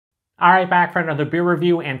All right, back for another beer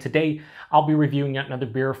review, and today I'll be reviewing yet another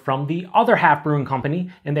beer from the Other Half Brewing Company,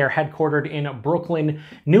 and they're headquartered in Brooklyn,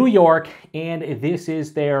 New York, and this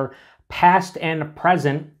is their past and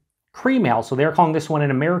present cream ale. So they're calling this one an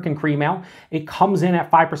American cream ale. It comes in at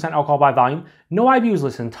 5% alcohol by volume. No IBUs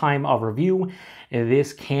listed, time of review.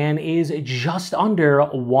 This can is just under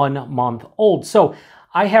 1 month old. So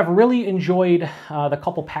I have really enjoyed the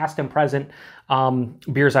couple past and present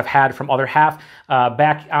beers I've had from Other Half.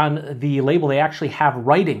 Back on the label, they actually have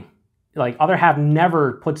writing. Like, Other Half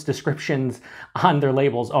never puts descriptions on their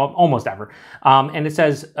labels, almost ever. And it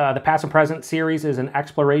says, the past and present series is an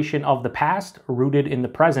exploration of the past rooted in the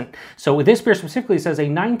present. So this beer specifically says a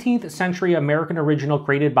 19th century American original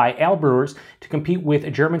created by ale brewers to compete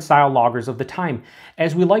with German-style lagers of the time.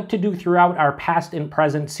 As we like to do throughout our past and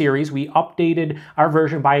present series, we updated our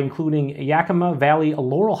version by including Yakima Valley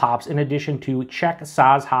Loral hops in addition to Czech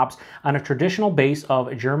Saaz hops on a traditional base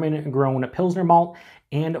of German-grown pilsner malt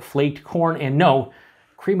and flaked corn. And no,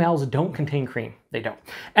 cream ales don't contain cream. They don't.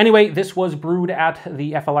 Anyway, this was brewed at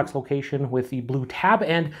the FLX location with the blue tab.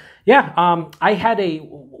 And yeah, I had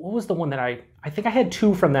what was the one that I think I had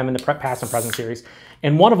two from them in the past and present series.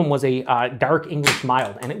 And one of them was a dark English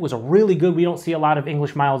mild. And it was a really good, we don't see a lot of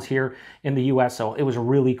English milds here in the US. So it was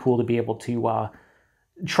really cool to be able to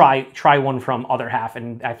try one from Other Half.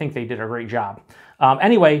 And I think they did a great job.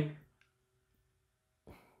 Anyway,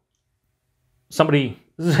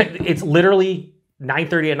 it's literally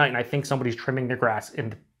 9:30 at night, and I think somebody's trimming their grass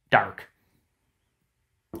in the dark.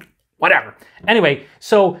 Whatever. Anyway,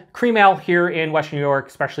 so cream ale here in Western New York,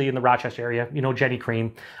 especially in the Rochester area, you know, Genesee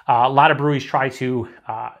Cream. A lot of breweries try to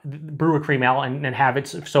brew a cream ale and have it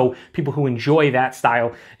so people who enjoy that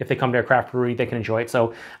style, if they come to a craft brewery, they can enjoy it.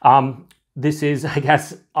 So this is, I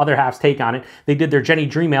guess, Other Half's take on it. They did their Jenny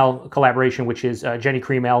Dream Ale collaboration, which is Jenny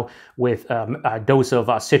Cream Ale with a dose of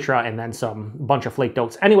Citra and then some bunch of flaked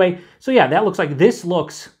oats. Anyway, so yeah, that looks like, this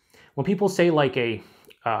looks, when people say like a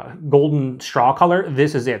golden straw color,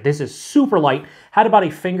 this is it. This is super light. Had about a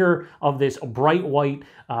finger of this bright white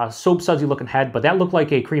soap sudsy looking head, but that looked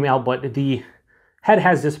like a cream ale, but the head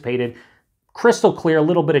has dissipated. Crystal clear, a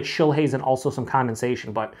little bit of chill haze, and also some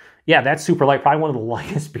condensation. But yeah, that's super light. Probably one of the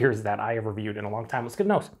lightest beers that I ever reviewed in a long time. Let's give it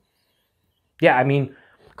a nose. Yeah, I mean,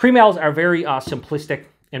 cream ales are very simplistic,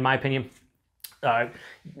 in my opinion. A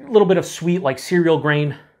little bit of sweet, like cereal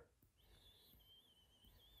grain.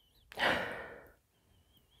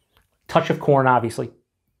 Touch of corn, obviously.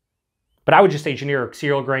 But I would just say generic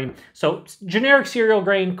cereal grain. So generic cereal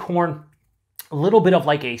grain, corn, a little bit of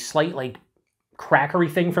like a slight, like, crackery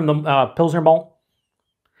thing from the Pilsner malt.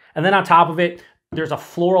 And then on top of it, there's a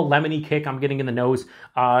floral lemony kick I'm getting in the nose.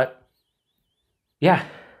 Yeah.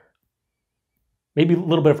 Maybe a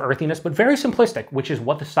little bit of earthiness, but very simplistic, which is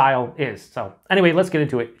what the style is. So anyway, let's get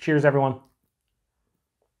into it. Cheers, everyone.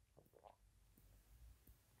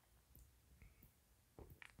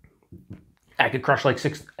 I could crush like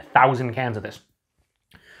 6,000 cans of this.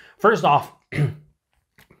 First off,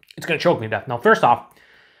 it's going to choke me to death. Now, first off,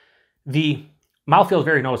 the mouthfeel is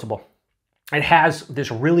very noticeable. It has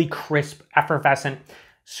this really crisp, effervescent,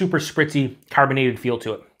 super spritzy, carbonated feel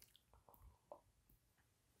to it.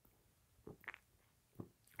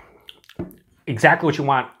 Exactly what you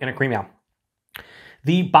want in a cream ale.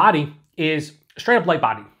 The body is straight up light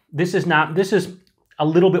body. This is a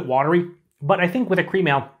little bit watery, but I think with a cream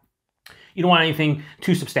ale, you don't want anything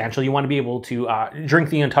too substantial. You want to be able to drink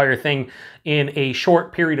the entire thing in a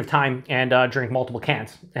short period of time and drink multiple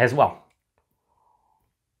cans as well.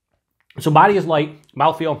 So body is light,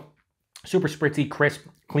 mouthfeel, super spritzy, crisp,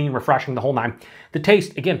 clean, refreshing, the whole nine. The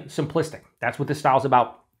taste, again, simplistic. That's what this style is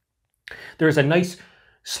about. There's a nice,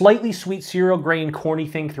 slightly sweet cereal grain, corny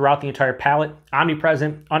thing throughout the entire palate.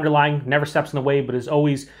 Omnipresent, underlying, never steps in the way, but is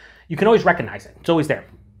always, you can always recognize it. It's always there.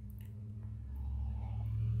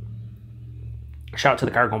 Shout out to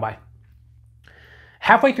the car going by.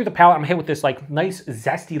 Halfway through the palate, I'm hit with this like nice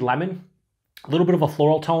zesty lemon, a little bit of a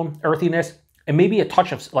floral tone, earthiness, and maybe a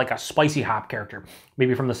touch of like a spicy hop character,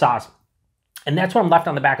 maybe from the Saaz. And that's what I'm left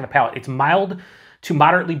on the back of the palate. It's mild to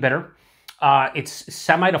moderately bitter. It's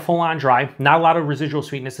semi to full-on dry. Not a lot of residual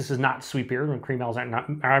sweetness. This is not sweet beer, and cream ales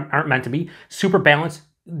aren't meant to be. Super balanced.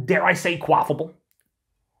 Dare I say quaffable.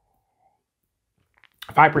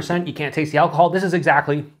 5%, you can't taste the alcohol. This is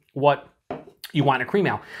exactly what you want in a cream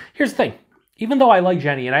ale. Here's the thing. Even though I like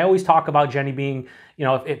Jenny, and I always talk about Jenny being, you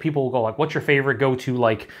know, if people will go like, what's your favorite go-to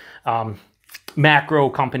like macro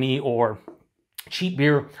company or cheap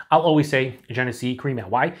beer, I'll always say Genesee Cream Ale.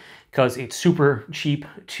 Why? Because it's super cheap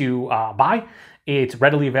to buy. It's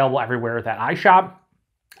readily available everywhere that I shop.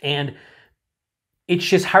 And it's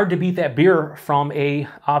just hard to beat that beer from a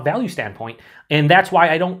value standpoint. And that's why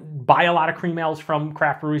I don't buy a lot of cream ales from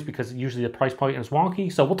craft breweries, because usually the price point is wonky.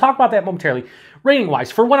 So we'll talk about that momentarily. Rating wise,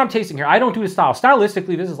 for what I'm tasting here, I don't do the style.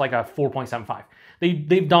 Stylistically, this is like a 4.75.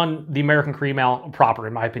 They've done the American cream ale proper,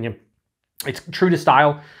 in my opinion. It's true to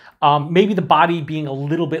style. Maybe the body being a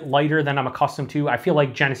little bit lighter than I'm accustomed to. I feel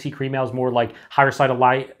like Genesee Cream Ale is more like higher side of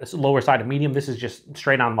light, lower side of medium. This is just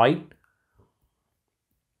straight on light.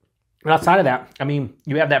 And outside of that, I mean,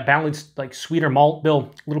 you have that balanced, like, sweeter malt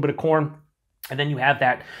bill, a little bit of corn, and then you have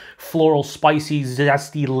that floral, spicy,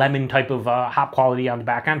 zesty lemon type of hop quality on the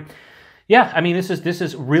back end. Yeah, I mean, this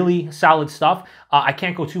is really solid stuff. I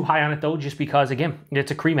can't go too high on it though, just because, again, it's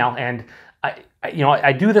a cream ale, and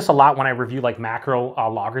I do this a lot when I review like macro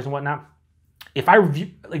lagers and whatnot. If I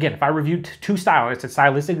reviewed two style and it's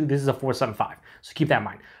stylistically, this is a 4.75. So keep that in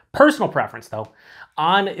mind. Personal preference though,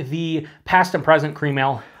 on the past and present cream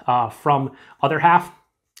ale from Other Half,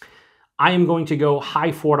 I am going to go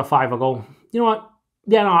high 4 to 5. I'll go, you know what?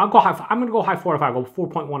 Yeah, no, I'll go high. I'm going to go high 4 to 5. I'll go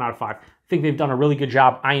 4.1 out of 5. I think they've done a really good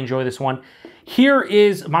job. I enjoy this one. Here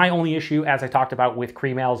is my only issue, as I talked about with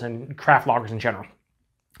cream ales and craft lagers in general.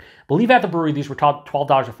 I believe at the brewery, these were $12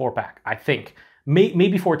 a 4-pack, I think.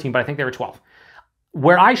 Maybe 14, but I think they were 12.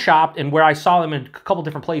 Where I shopped and where I saw them in a couple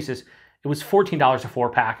different places, it was $14 a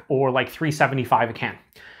 4-pack, or like $3.75 a can.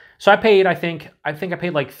 So I paid, I think I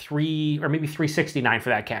paid like $3 or maybe $3.69 for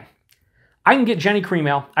that can. I can get Genesee Cream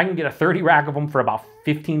Ale. I can get a 30 rack of them for about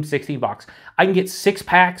 15, 16 bucks. I can get 6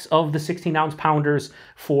 packs of the 16-ounce pounders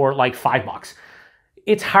for like $5.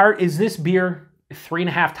 It's hard. Is this beer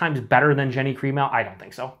 3.5 times better than Genesee Cream Ale? I don't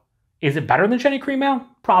think so. Is it better than Genesee Cream Ale?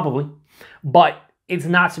 Probably. But it's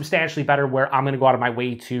not substantially better where I'm going to go out of my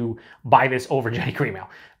way to buy this over Genesee Cream Ale.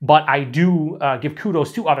 But I do give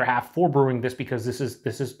kudos to Other Half for brewing this, because this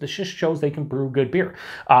just shows they can brew good beer.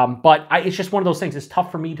 But it's just one of those things. It's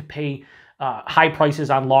tough for me to pay high prices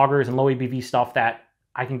on lagers and low ABV stuff that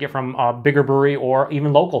I can get from a bigger brewery or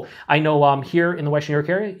even local. I know here in the Western New York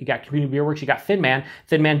area, you got Community Beer Works, you got Thin Man.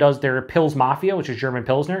 Thin Man does their Pils Mafia, which is German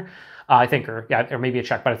Pilsner. I think, or maybe a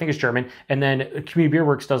Czech, but I think it's German. And then Community Beer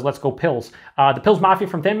Works does Let's Go Pils. The Pils Mafia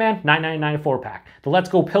from Thin Man, $9.99 a 4-pack. The Let's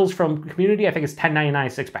Go Pils from Community, I think it's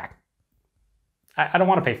 $10.99 a 6-pack. I don't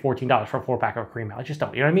want to pay $14 for a 4-pack of a cream ale. I just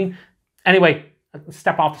don't, you know what I mean? Anyway,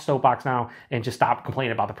 step off the soapbox now and just stop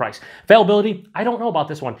complaining about the price. Availability, I don't know about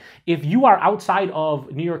this one. If you are outside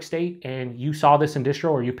of New York State and you saw this in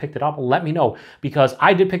distro or you picked it up, let me know, because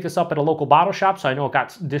I did pick this up at a local bottle shop, so I know it got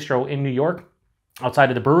distro in New York outside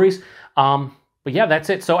of the breweries. But yeah, that's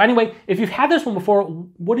it. So anyway, if you've had this one before,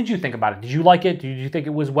 what did you think about it? Did you like it? Did you think it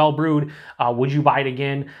was well brewed? Would you buy it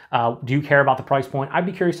again? Do you care about the price point? I'd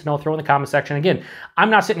be curious to know. Throw in the comment section. Again, I'm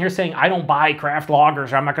not sitting here saying I don't buy craft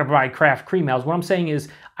lagers or I'm not going to buy craft cream ales. What I'm saying is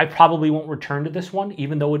I probably won't return to this one,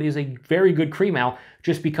 even though it is a very good cream ale,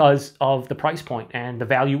 just because of the price point and the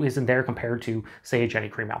value isn't there compared to, say, a Genesee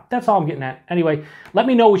Cream Ale. That's all I'm getting at. Anyway, let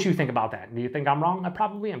me know what you think about that. Do you think I'm wrong? I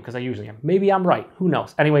probably am, because I usually am. Maybe I'm right. Who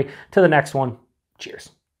knows? Anyway, to the next one. Cheers.